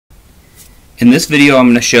In this video, I'm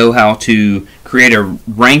going to show how to create a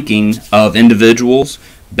ranking of individuals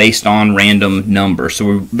based on random numbers. So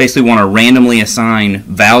we basically want to randomly assign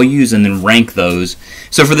values and then rank those.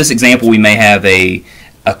 So for this example, we may have a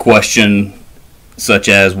question such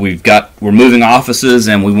as we're moving offices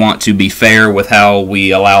and we want to be fair with how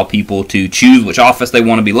we allow people to choose which office they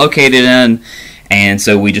want to be located in, and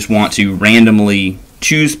so we just want to randomly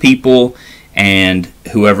choose people, and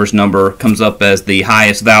whoever's number comes up as the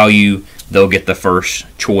highest value, they'll get the first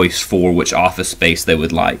choice for which office space they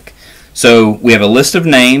would like. So we have a list of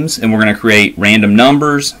names, and we're going to create random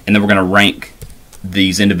numbers, and then we're going to rank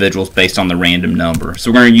these individuals based on the random number.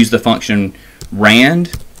 So we're going to use the function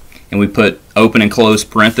rand, and we put open and close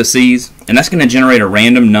parentheses, and that's going to generate a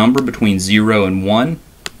random number between 0 and 1.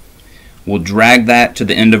 We'll drag that to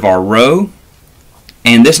the end of our row,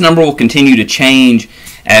 and this number will continue to change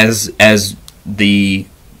as the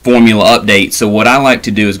formula updates. So what I like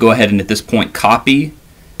to do is go ahead and at this point copy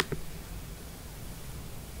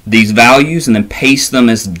these values and then paste them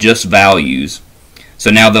as just values. So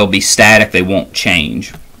now they'll be static, they won't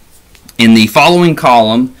change. In the following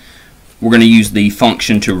column, we're going to use the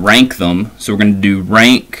function to rank them. So we're going to do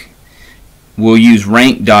rank. We'll use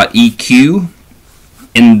rank.eq.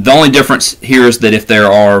 And the only difference here is that if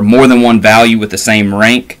there are more than one value with the same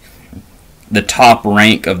rank, the top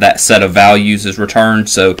rank of that set of values is returned.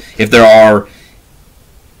 So if there are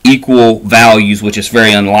equal values, which is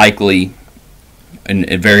very unlikely and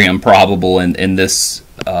very improbable in this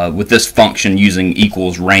with this function using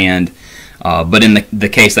equals rand, but in the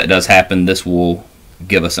case that does happen, this will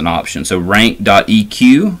give us an option. So rank.eq,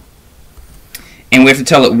 and we have to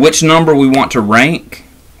tell it which number we want to rank,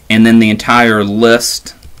 and then the entire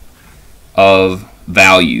list of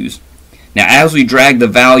values. Now as we drag the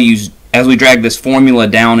values, as we drag this formula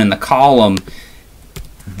down in the column,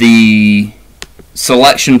 the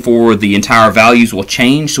selection for the entire values will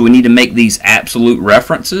change, so we need to make these absolute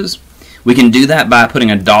references. We can do that by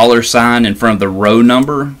putting a $ in front of the row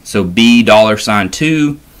number, so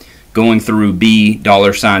 $2 going through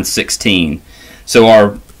 $16.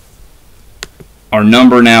 So our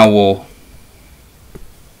number now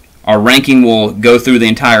our ranking will go through the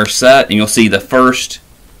entire set, and you'll see the first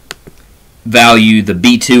value, the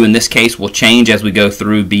B2 in this case, will change as we go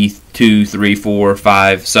through B2, 3, 4,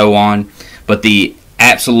 5, so on. But the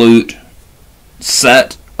absolute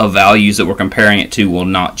set of values that we're comparing it to will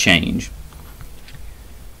not change.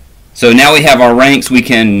 So now we have our ranks. We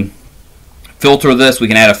can filter this. We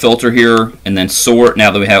can add a filter here and then sort. Now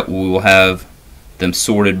that we will have them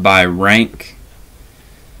sorted by rank.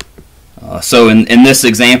 So in this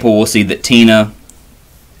example, we'll see that Tina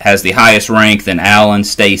has the highest rank, then Alan,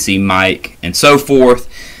 Stacy, Mike, and so forth.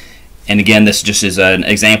 And again, this just is an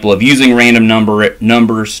example of using random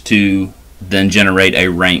numbers to then generate a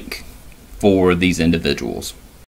rank for these individuals.